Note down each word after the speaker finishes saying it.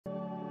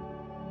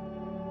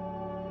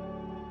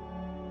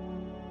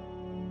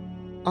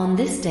On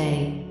this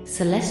day,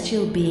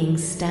 celestial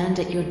beings stand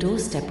at your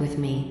doorstep with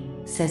me,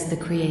 says the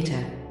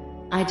Creator.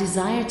 I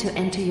desire to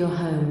enter your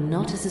home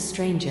not as a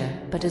stranger,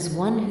 but as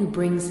one who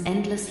brings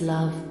endless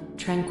love,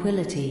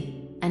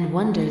 tranquility, and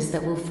wonders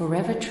that will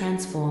forever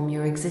transform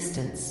your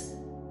existence.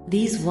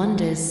 These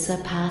wonders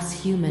surpass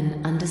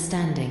human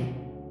understanding.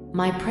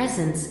 My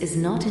presence is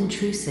not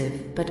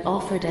intrusive, but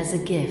offered as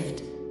a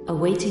gift,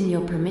 awaiting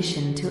your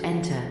permission to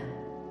enter.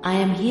 I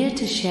am here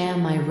to share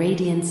my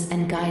radiance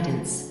and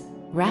guidance,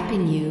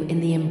 wrapping you in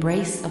the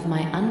embrace of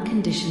my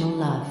unconditional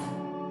love.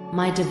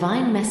 My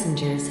divine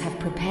messengers have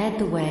prepared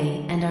the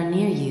way and are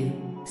near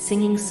you,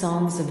 singing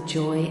songs of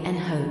joy and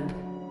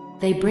hope.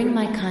 They bring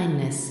my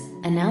kindness,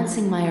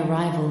 announcing my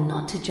arrival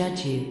not to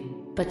judge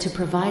you, but to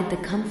provide the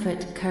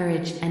comfort,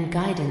 courage, and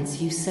guidance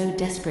you so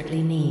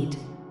desperately need.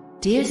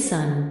 Dear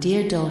son,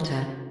 dear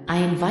daughter, I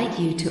invite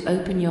you to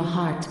open your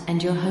heart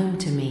and your home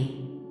to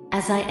me.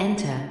 As I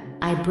enter,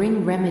 I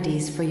bring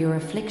remedies for your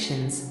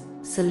afflictions,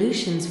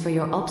 solutions for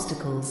your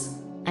obstacles,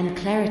 and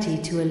clarity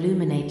to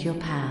illuminate your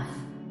path.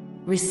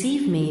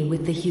 Receive me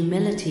with the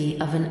humility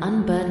of an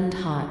unburdened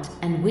heart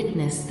and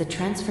witness the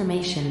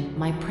transformation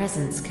my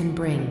presence can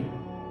bring.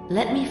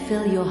 Let me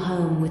fill your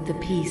home with the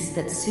peace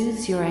that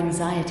soothes your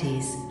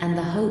anxieties and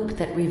the hope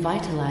that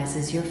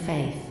revitalizes your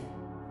faith.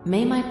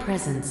 May my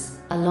presence,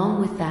 along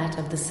with that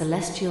of the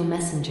celestial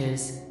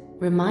messengers,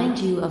 remind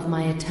you of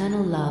my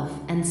eternal love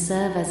and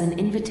serve as an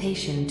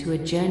invitation to a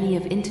journey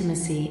of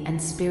intimacy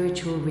and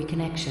spiritual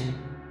reconnection.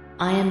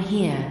 I am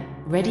here,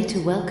 ready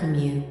to welcome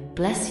you,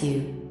 bless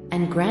you,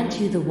 and grant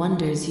you the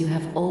wonders you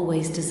have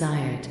always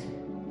desired.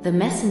 The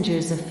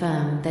messengers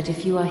affirm that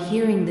if you are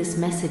hearing this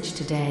message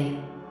today,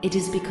 it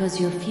is because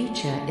your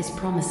future is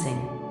promising.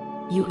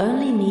 You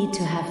only need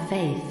to have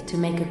faith to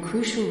make a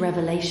crucial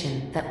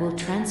revelation that will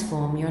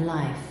transform your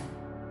life.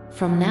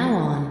 From now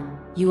on,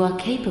 you are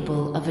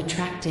capable of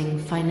attracting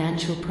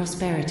financial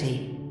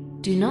prosperity.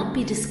 Do not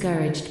be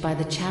discouraged by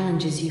the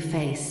challenges you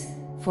face,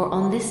 for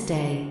on this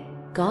day,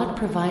 God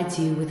provides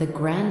you with a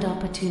grand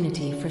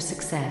opportunity for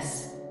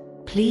success.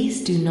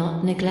 Please do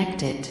not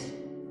neglect it.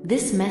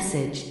 This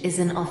message is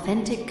an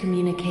authentic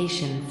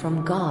communication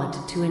from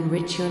God to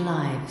enrich your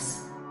lives.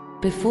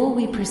 Before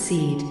we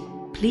proceed,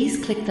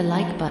 please click the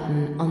like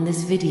button on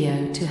this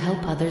video to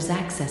help others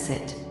access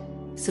it.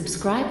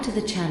 Subscribe to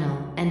the channel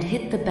and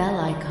hit the bell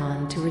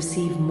icon to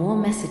receive more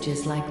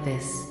messages like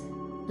this.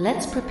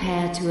 Let's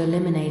prepare to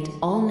eliminate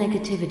all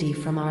negativity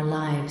from our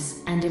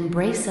lives and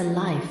embrace a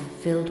life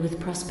filled with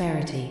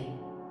prosperity.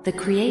 The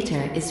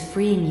Creator is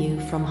freeing you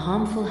from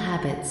harmful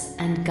habits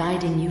and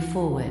guiding you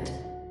forward.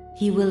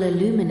 He will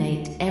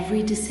illuminate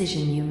every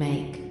decision you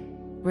make.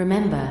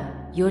 Remember,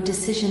 your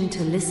decision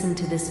to listen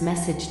to this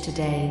message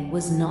today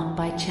was not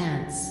by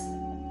chance.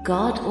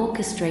 God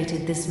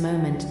orchestrated this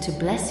moment to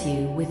bless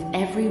you with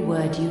every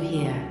word you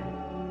hear.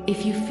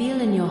 If you feel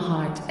in your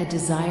heart a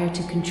desire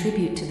to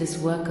contribute to this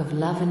work of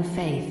love and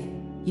faith,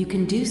 you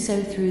can do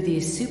so through the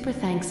Super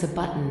Thanks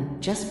button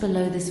just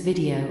below this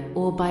video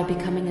or by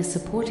becoming a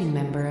supporting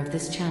member of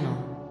this channel.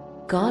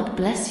 God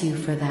bless you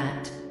for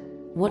that.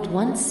 What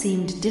once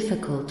seemed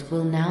difficult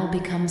will now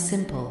become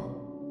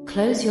simple.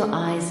 Close your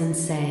eyes and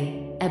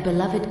say, "A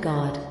beloved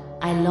God,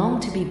 I long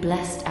to be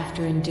blessed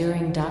after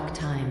enduring dark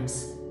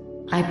times.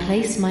 I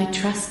place my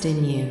trust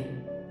in you.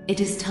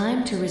 It is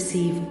time to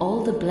receive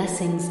all the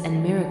blessings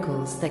and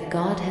miracles that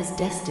God has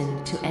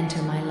destined to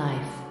enter my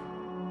life."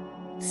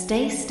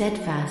 Stay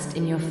steadfast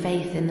in your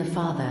faith in the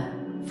Father,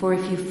 for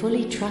if you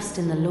fully trust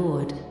in the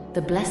Lord,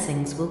 the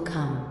blessings will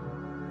come.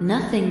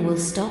 Nothing will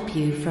stop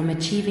you from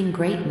achieving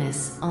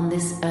greatness on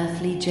this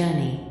earthly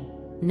journey.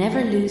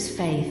 Never lose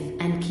faith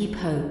and keep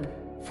hope,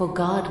 for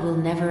God will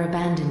never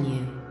abandon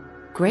you.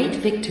 Great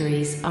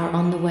victories are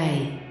on the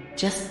way.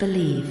 Just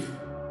believe.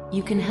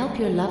 You can help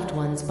your loved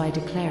ones by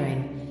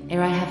declaring,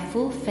 "I have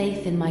full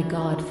faith in my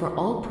God for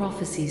all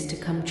prophecies to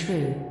come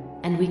true,"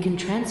 and we can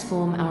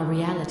transform our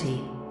reality,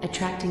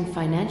 attracting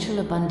financial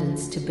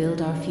abundance to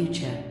build our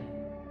future.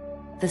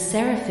 The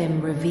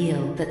seraphim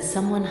reveal that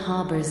someone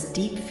harbors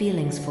deep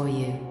feelings for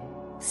you.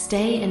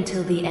 Stay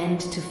until the end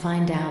to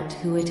find out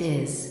who it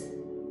is.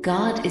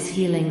 God is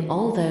healing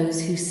all those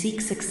who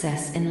seek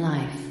success in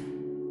life.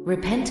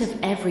 Repent of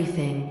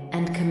everything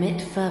and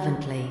commit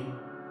fervently.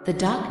 The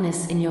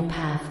darkness in your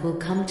path will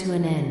come to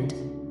an end,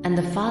 and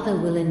the Father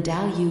will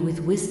endow you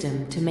with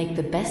wisdom to make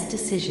the best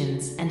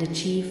decisions and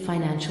achieve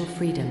financial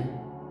freedom.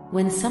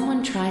 When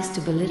someone tries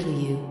to belittle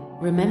you,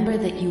 remember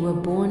that you were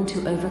born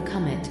to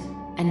overcome it,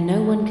 and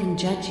no one can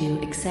judge you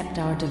except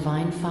our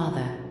Divine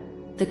Father.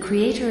 The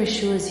Creator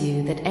assures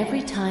you that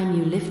every time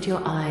you lift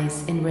your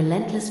eyes in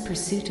relentless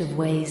pursuit of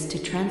ways to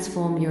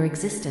transform your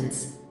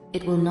existence,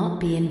 it will not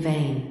be in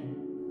vain.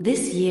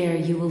 This year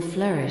you will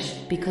flourish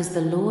because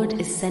the Lord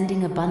is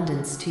sending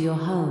abundance to your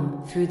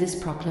home through this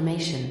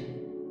proclamation.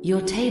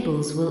 Your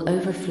tables will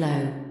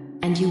overflow,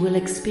 and you will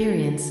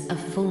experience a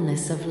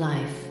fullness of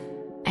life.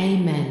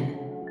 Amen.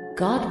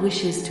 God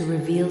wishes to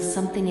reveal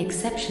something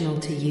exceptional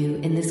to you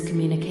in this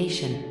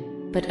communication,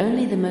 but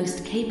only the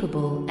most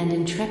capable and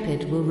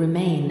intrepid will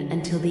remain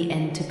until the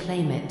end to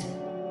claim it.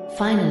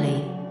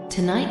 Finally,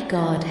 tonight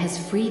God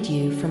has freed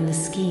you from the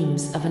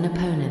schemes of an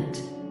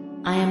opponent.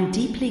 I am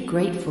deeply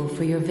grateful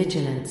for your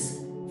vigilance,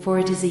 for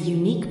it is a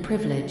unique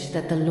privilege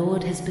that the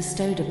Lord has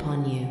bestowed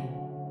upon you.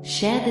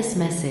 Share this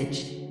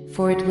message,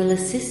 for it will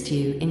assist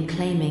you in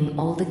claiming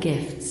all the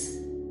gifts.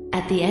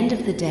 At the end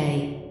of the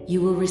day, you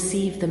will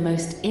receive the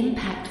most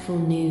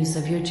impactful news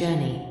of your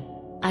journey.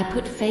 I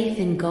put faith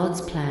in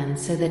God's plan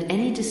so that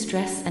any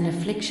distress and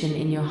affliction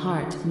in your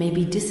heart may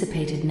be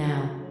dissipated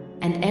now,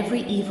 and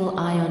every evil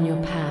eye on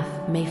your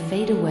path may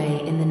fade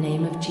away in the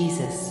name of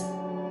Jesus.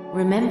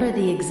 Remember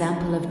the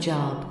example of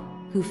Job,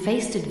 who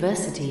faced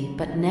adversity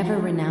but never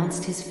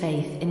renounced his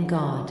faith in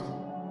God.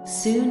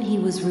 Soon he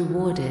was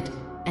rewarded,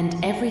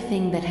 and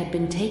everything that had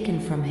been taken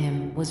from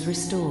him was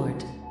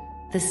restored.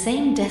 The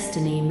same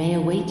destiny may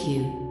await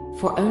you,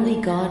 for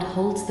only God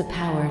holds the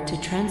power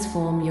to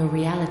transform your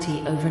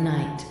reality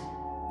overnight.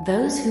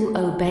 Those who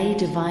obey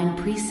divine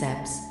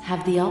precepts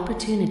have the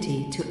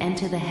opportunity to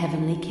enter the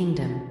heavenly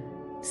kingdom.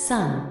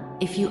 Son,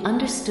 if you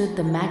understood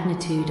the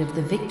magnitude of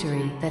the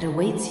victory that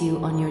awaits you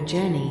on your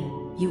journey,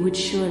 you would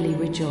surely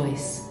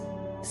rejoice.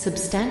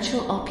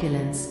 Substantial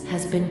opulence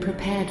has been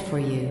prepared for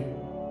you.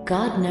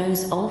 God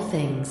knows all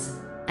things,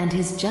 and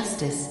His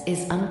justice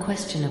is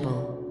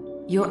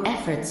unquestionable. Your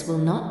efforts will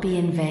not be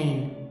in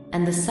vain,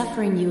 and the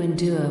suffering you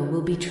endure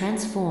will be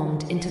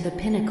transformed into the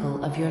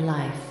pinnacle of your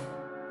life.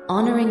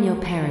 Honoring your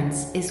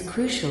parents is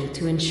crucial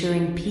to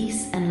ensuring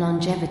peace and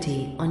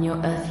longevity on your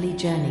earthly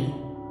journey.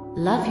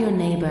 Love your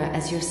neighbor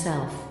as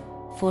yourself,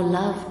 for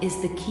love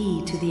is the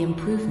key to the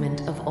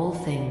improvement of all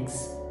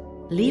things.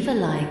 Leave a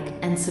like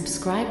and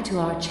subscribe to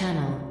our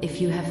channel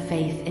if you have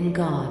faith in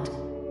God.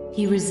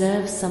 He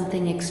reserves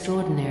something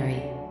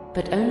extraordinary,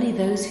 but only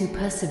those who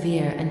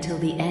persevere until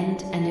the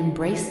end and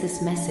embrace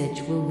this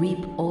message will reap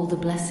all the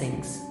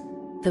blessings.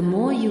 The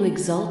more you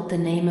exalt the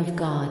name of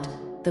God,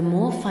 the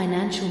more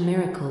financial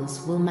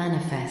miracles will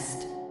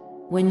manifest.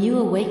 When you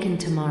awaken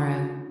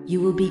tomorrow,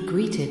 you will be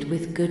greeted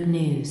with good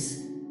news.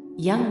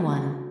 Young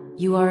one,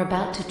 you are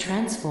about to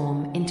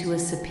transform into a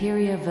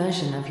superior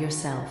version of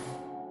yourself.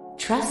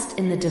 Trust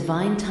in the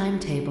divine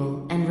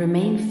timetable and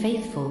remain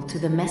faithful to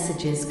the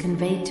messages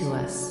conveyed to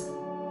us.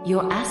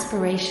 Your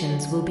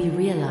aspirations will be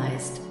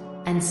realized,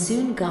 and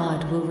soon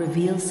God will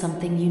reveal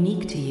something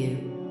unique to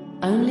you.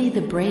 Only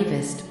the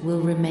bravest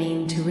will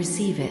remain to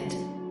receive it.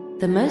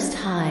 The Most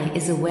High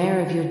is aware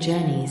of your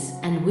journeys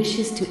and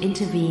wishes to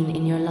intervene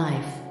in your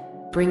life,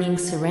 bringing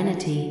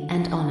serenity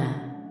and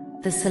honor.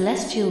 The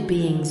celestial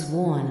beings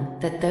warn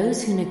that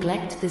those who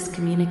neglect this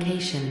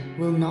communication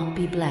will not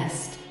be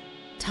blessed.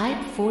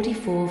 Type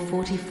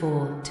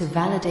 4444 to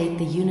validate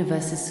the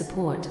universe's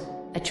support,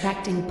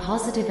 attracting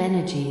positive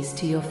energies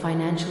to your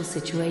financial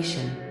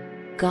situation.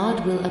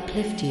 God will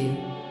uplift you,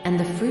 and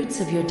the fruits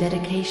of your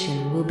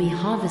dedication will be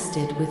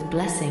harvested with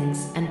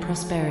blessings and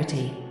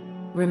prosperity.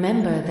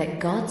 Remember that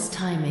God's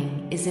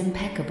timing is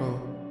impeccable.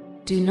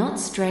 Do not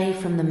stray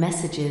from the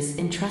messages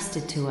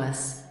entrusted to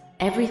us.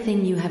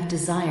 Everything you have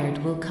desired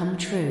will come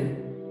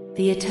true.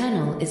 The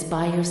Eternal is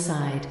by your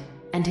side,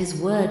 and His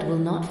word will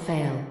not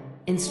fail,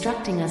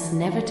 instructing us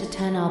never to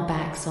turn our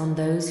backs on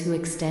those who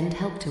extend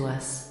help to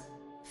us.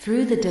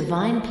 Through the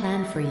divine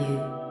plan for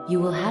you, you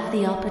will have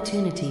the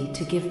opportunity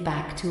to give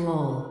back to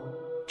all.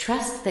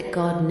 Trust that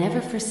God never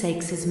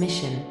forsakes His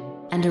mission,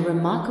 and a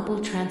remarkable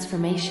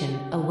transformation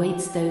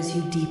awaits those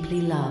you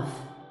deeply love.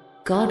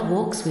 God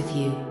walks with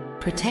you,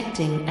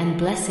 protecting and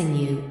blessing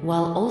you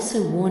while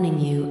also warning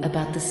you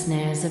about the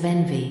snares of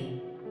envy.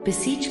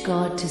 Beseech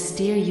God to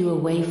steer you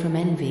away from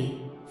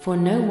envy, for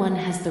no one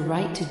has the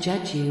right to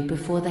judge you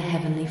before the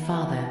Heavenly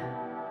Father.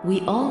 We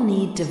all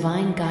need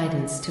divine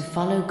guidance to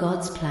follow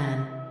God's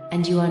plan,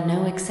 and you are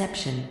no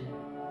exception.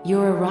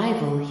 Your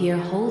arrival here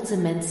holds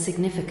immense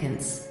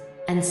significance,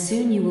 and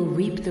soon you will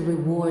reap the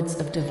rewards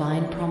of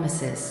divine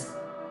promises.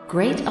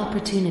 Great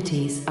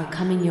opportunities are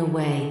coming your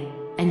way,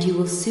 and you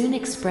will soon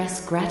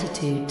express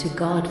gratitude to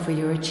God for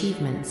your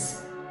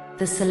achievements.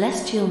 The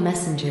celestial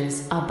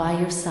messengers are by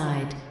your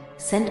side,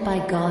 sent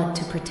by God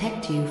to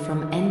protect you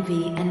from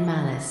envy and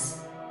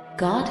malice.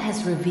 God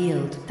has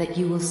revealed that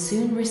you will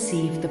soon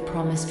receive the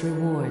promised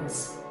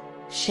rewards.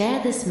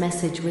 Share this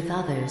message with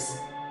others,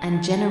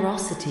 and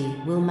generosity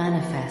will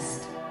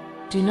manifest.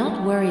 Do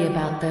not worry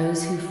about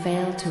those who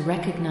fail to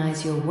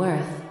recognize your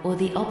worth or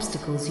the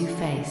obstacles you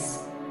face.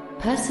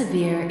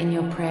 Persevere in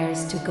your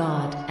prayers to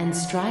God and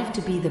strive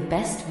to be the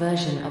best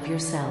version of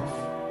yourself.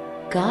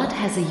 God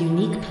has a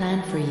unique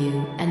plan for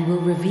you and will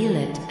reveal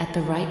it at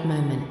the right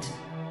moment.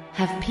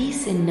 Have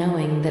peace in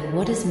knowing that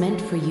what is meant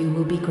for you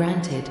will be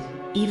granted,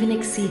 even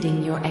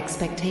exceeding your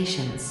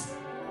expectations.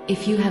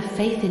 If you have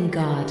faith in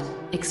God,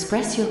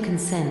 express your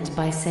consent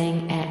by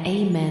saying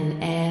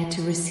Amen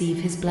to receive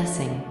His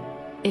blessing.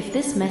 If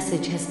this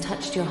message has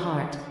touched your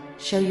heart,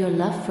 show your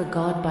love for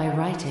God by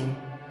writing,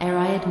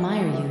 I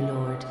admire you,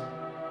 Lord.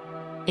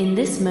 In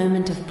this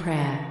moment of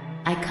prayer,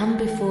 I come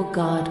before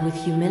God with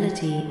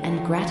humility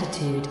and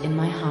gratitude in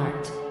my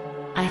heart.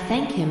 I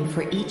thank Him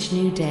for each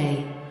new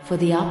day, for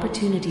the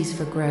opportunities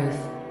for growth,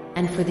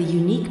 and for the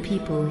unique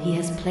people He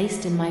has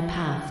placed in my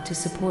path to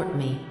support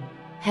me.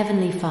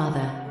 Heavenly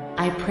Father,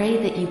 I pray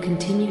that You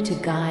continue to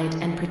guide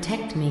and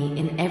protect me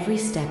in every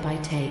step I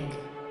take.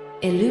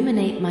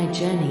 Illuminate my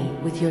journey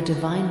with Your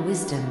divine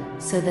wisdom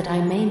so that I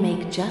may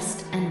make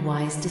just and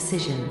wise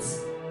decisions.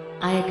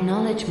 I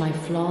acknowledge my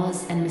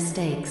flaws and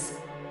mistakes,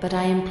 but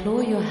I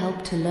implore Your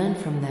help to learn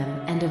from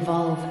them and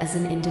evolve as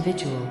an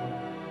individual.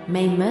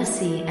 May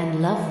mercy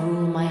and love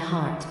rule my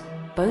heart,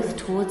 both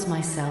towards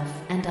myself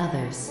and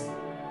others.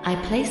 I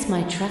place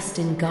my trust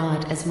in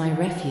God as my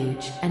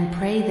refuge and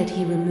pray that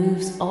He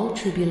removes all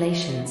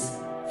tribulations,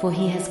 for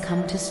He has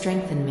come to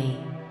strengthen me.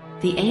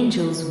 The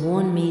angels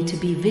warn me to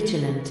be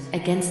vigilant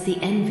against the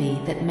envy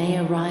that may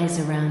arise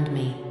around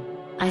me.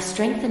 I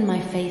strengthen my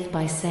faith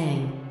by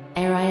saying,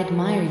 "Ere I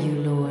admire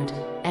You, Lord,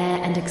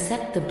 and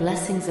accept the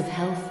blessings of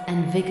health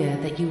and vigor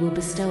that You will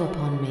bestow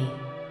upon me."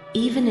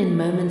 Even in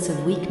moments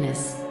of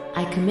weakness,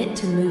 I commit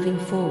to moving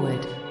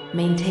forward,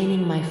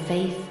 maintaining my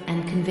faith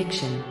and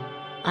conviction.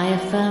 I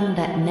affirm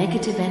that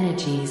negative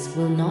energies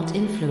will not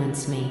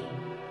influence me.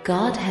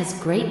 God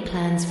has great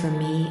plans for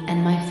me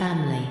and my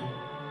family.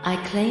 I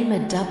claim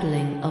a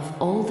doubling of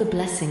all the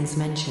blessings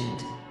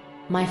mentioned.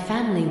 My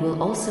family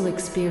will also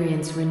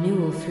experience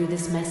renewal through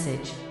this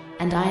message,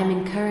 and I am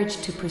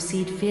encouraged to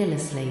proceed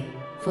fearlessly,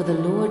 for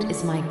the Lord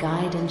is my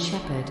guide and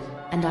shepherd,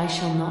 and I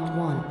shall not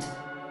want.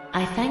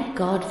 I thank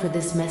God for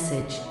this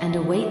message and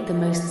await the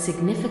most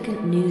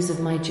significant news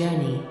of my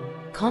journey,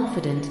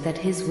 confident that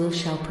His will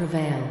shall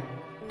prevail.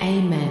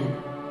 Amen.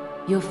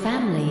 Your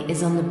family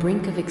is on the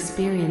brink of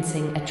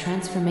experiencing a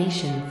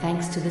transformation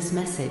thanks to this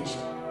message,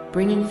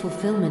 bringing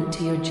fulfillment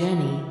to your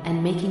journey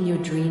and making your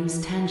dreams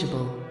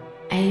tangible.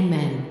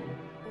 Amen.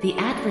 The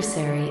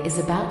adversary is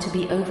about to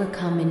be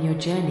overcome in your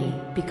journey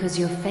because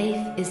your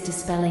faith is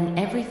dispelling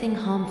everything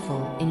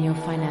harmful in your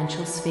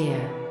financial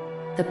sphere.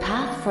 The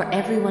path for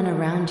everyone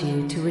around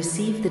you to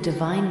receive the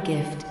divine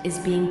gift is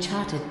being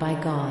charted by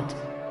God.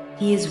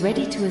 He is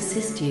ready to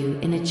assist you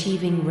in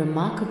achieving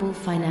remarkable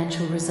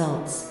financial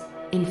results,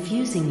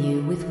 infusing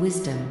you with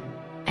wisdom.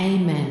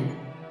 Amen.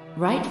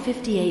 Write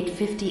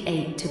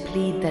 5858 to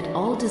plead that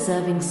all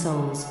deserving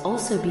souls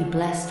also be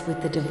blessed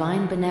with the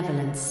divine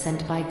benevolence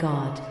sent by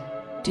God.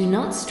 Do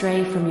not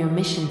stray from your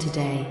mission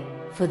today,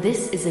 for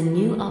this is a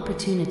new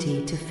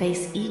opportunity to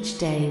face each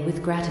day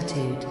with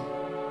gratitude.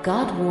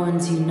 God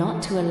warns you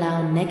not to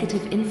allow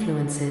negative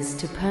influences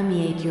to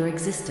permeate your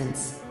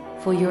existence,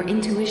 for your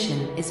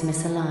intuition is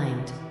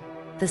misaligned.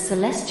 The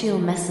celestial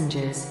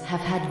messengers have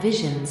had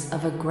visions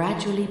of a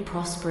gradually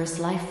prosperous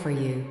life for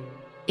you.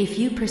 If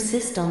you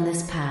persist on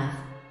this path,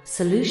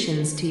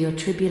 solutions to your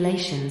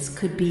tribulations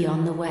could be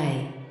on the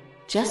way.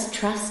 Just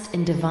trust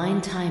in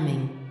divine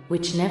timing,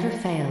 which never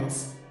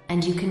fails,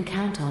 and you can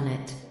count on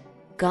it.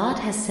 God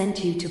has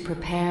sent you to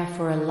prepare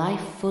for a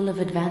life full of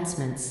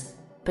advancements,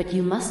 but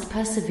you must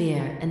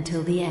persevere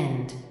until the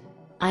end.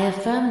 I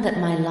affirm that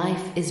my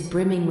life is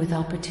brimming with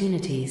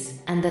opportunities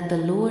and that the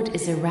Lord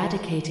is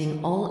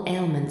eradicating all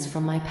ailments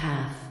from my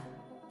path.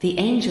 The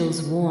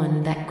angels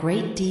warn that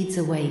great deeds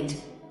await,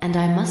 and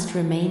I must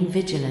remain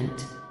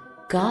vigilant.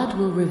 God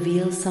will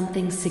reveal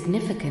something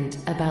significant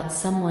about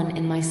someone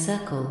in my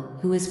circle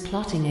who is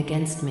plotting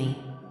against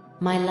me.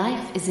 My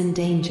life is in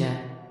danger,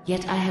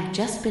 yet I have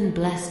just been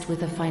blessed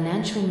with a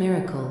financial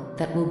miracle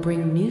that will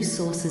bring new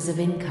sources of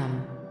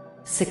income.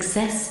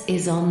 Success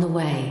is on the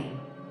way.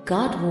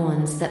 God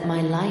warns that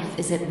my life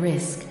is at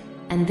risk,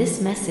 and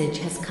this message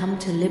has come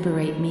to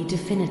liberate me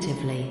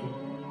definitively.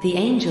 The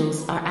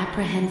angels are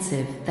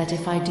apprehensive that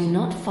if I do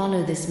not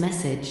follow this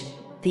message,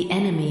 the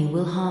enemy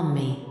will harm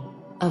me.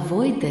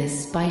 Avoid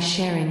this by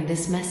sharing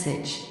this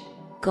message.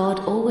 God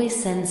always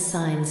sends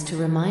signs to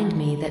remind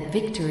me that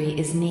victory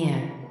is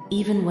near,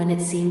 even when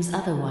it seems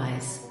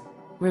otherwise.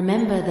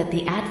 Remember that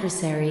the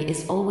adversary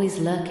is always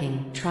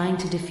lurking, trying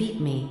to defeat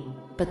me,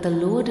 but the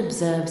Lord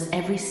observes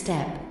every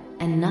step,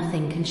 and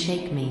nothing can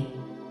shake me.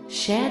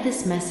 Share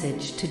this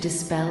message to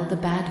dispel the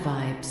bad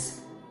vibes.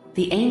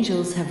 The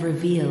angels have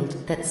revealed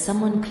that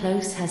someone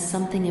close has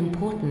something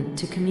important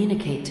to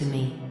communicate to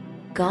me.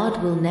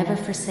 God will never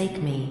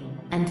forsake me,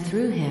 and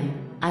through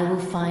Him, I will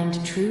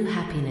find true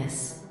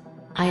happiness.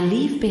 I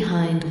leave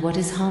behind what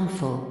is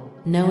harmful,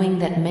 knowing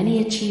that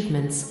many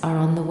achievements are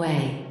on the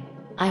way.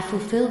 I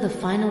fulfill the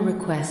final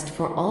request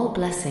for all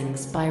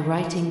blessings by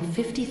writing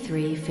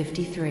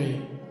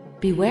 5353.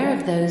 Beware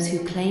of those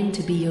who claim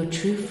to be your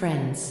true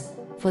friends,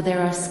 for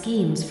there are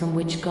schemes from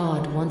which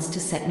God wants to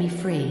set me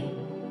free.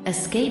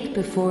 Escape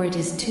before it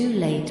is too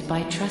late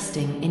by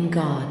trusting in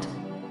God.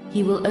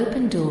 He will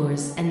open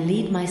doors and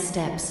lead my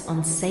steps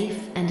on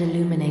safe and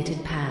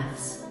illuminated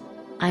paths.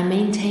 I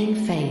maintain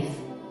faith,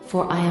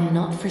 for I am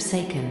not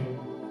forsaken.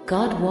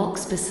 God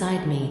walks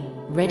beside me,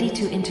 ready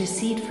to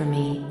intercede for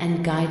me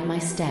and guide my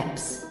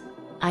steps.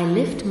 I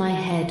lift my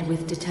head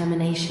with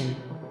determination,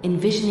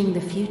 envisioning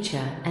the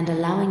future and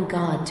allowing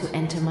God to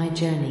enter my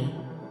journey.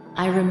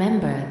 I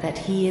remember that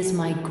He is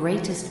my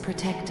greatest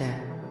protector.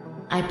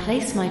 I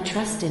place my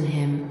trust in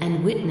Him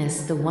and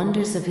witness the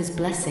wonders of His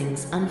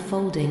blessings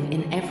unfolding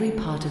in every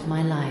part of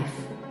my life.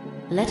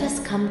 Let us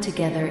come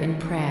together in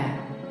prayer,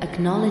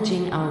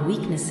 acknowledging our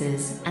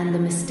weaknesses and the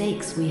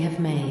mistakes we have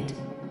made.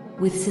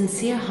 With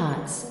sincere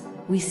hearts,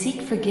 we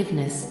seek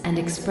forgiveness and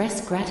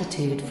express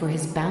gratitude for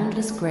His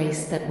boundless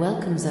grace that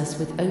welcomes us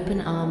with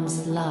open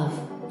arms, love,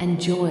 and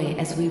joy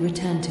as we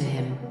return to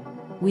Him.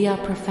 We are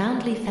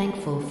profoundly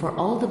thankful for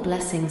all the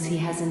blessings He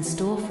has in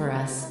store for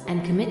us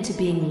and commit to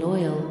being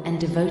loyal and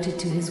devoted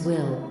to His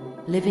will,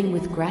 living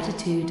with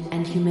gratitude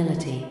and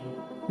humility.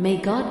 May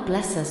God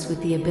bless us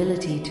with the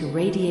ability to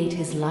radiate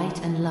His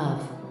light and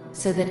love,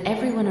 so that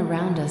everyone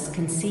around us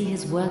can see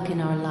His work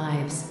in our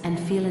lives and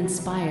feel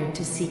inspired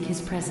to seek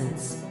His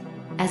presence.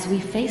 As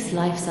we face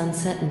life's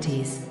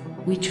uncertainties,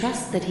 we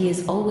trust that He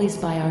is always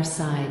by our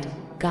side,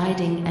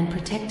 guiding and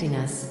protecting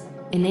us,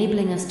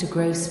 enabling us to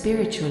grow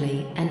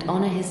spiritually and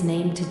honor His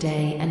name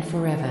today and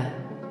forever.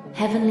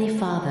 Heavenly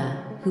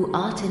Father, who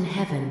art in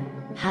heaven,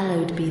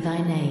 hallowed be Thy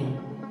name.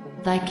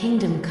 Thy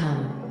kingdom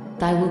come,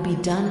 Thy will be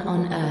done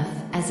on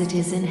earth as it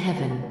is in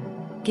heaven.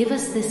 Give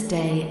us this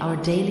day our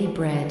daily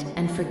bread,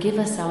 and forgive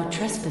us our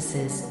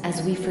trespasses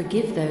as we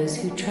forgive those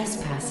who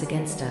trespass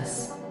against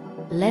us.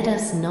 Lead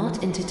us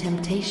not into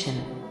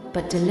temptation,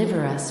 but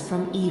deliver us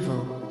from evil.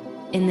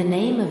 In the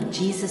name of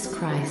Jesus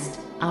Christ,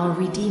 our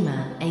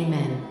Redeemer,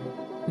 Amen.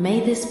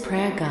 May this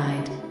prayer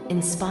guide,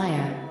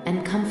 inspire,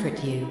 and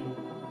comfort you.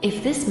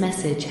 If this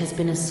message has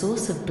been a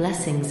source of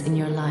blessings in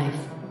your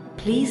life,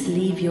 please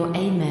leave your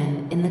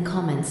Amen in the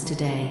comments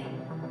today.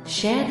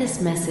 Share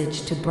this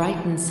message to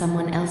brighten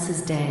someone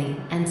else's day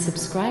and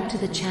subscribe to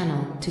the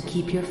channel to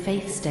keep your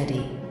faith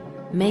steady.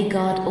 May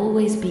God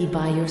always be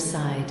by your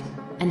side,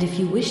 and if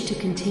you wish to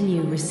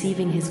continue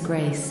receiving His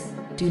grace,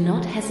 do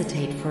not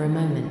hesitate for a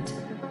moment.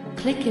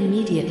 Click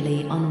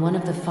immediately on one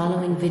of the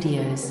following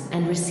videos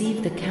and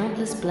receive the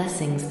countless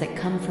blessings that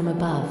come from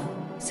above,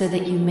 so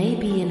that you may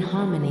be in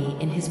harmony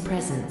in His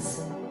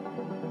presence.